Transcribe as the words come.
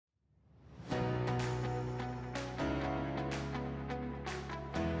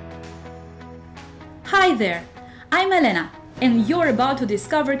Hi there! I'm Elena, and you're about to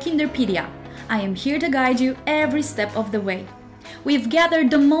discover Kinderpedia. I am here to guide you every step of the way. We've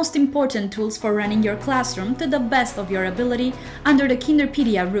gathered the most important tools for running your classroom to the best of your ability under the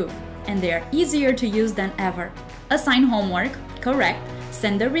Kinderpedia roof, and they are easier to use than ever. Assign homework, correct,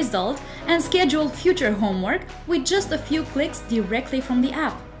 send the result, and schedule future homework with just a few clicks directly from the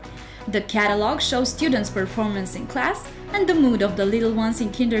app. The catalog shows students' performance in class and the mood of the little ones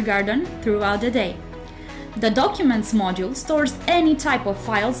in kindergarten throughout the day. The Documents module stores any type of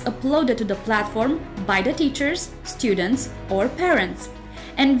files uploaded to the platform by the teachers, students, or parents.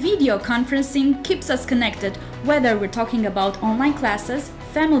 And video conferencing keeps us connected, whether we're talking about online classes,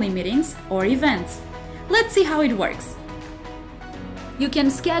 family meetings, or events. Let's see how it works. You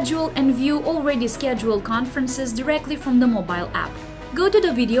can schedule and view already scheduled conferences directly from the mobile app. Go to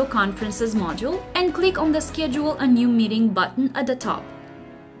the Video Conferences module and click on the Schedule a New Meeting button at the top.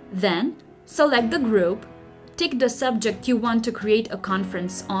 Then, select the group, tick the subject you want to create a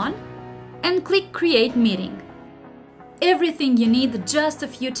conference on, and click Create Meeting. Everything you need just a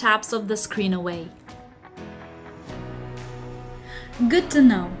few taps of the screen away. Good to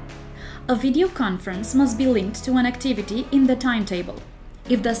know! A video conference must be linked to an activity in the timetable.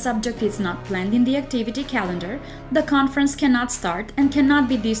 If the subject is not planned in the activity calendar, the conference cannot start and cannot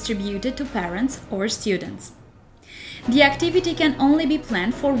be distributed to parents or students. The activity can only be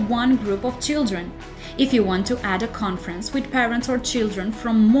planned for one group of children. If you want to add a conference with parents or children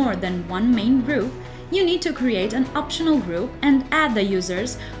from more than one main group, you need to create an optional group and add the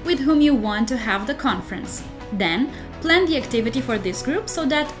users with whom you want to have the conference. Then, plan the activity for this group so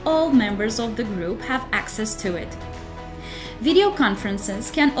that all members of the group have access to it. Video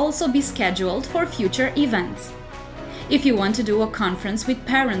conferences can also be scheduled for future events. If you want to do a conference with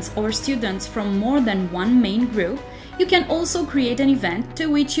parents or students from more than one main group, you can also create an event to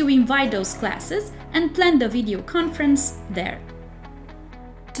which you invite those classes and plan the video conference there.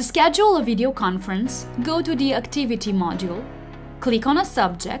 To schedule a video conference, go to the Activity module, click on a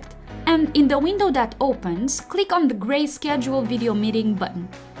subject, and in the window that opens, click on the gray Schedule Video Meeting button.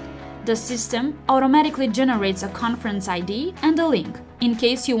 The system automatically generates a conference ID and a link, in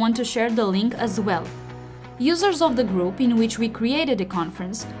case you want to share the link as well. Users of the group in which we created the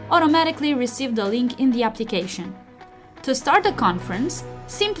conference automatically receive the link in the application. To start the conference,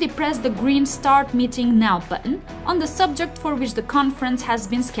 simply press the green Start Meeting Now button on the subject for which the conference has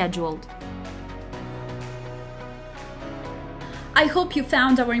been scheduled. I hope you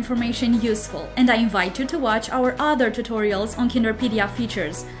found our information useful, and I invite you to watch our other tutorials on Kinderpedia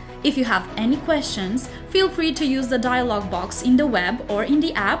features. If you have any questions, feel free to use the dialog box in the web or in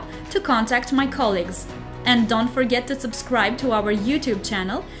the app to contact my colleagues. And don't forget to subscribe to our YouTube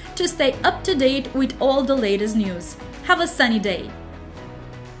channel to stay up to date with all the latest news. Have a sunny day!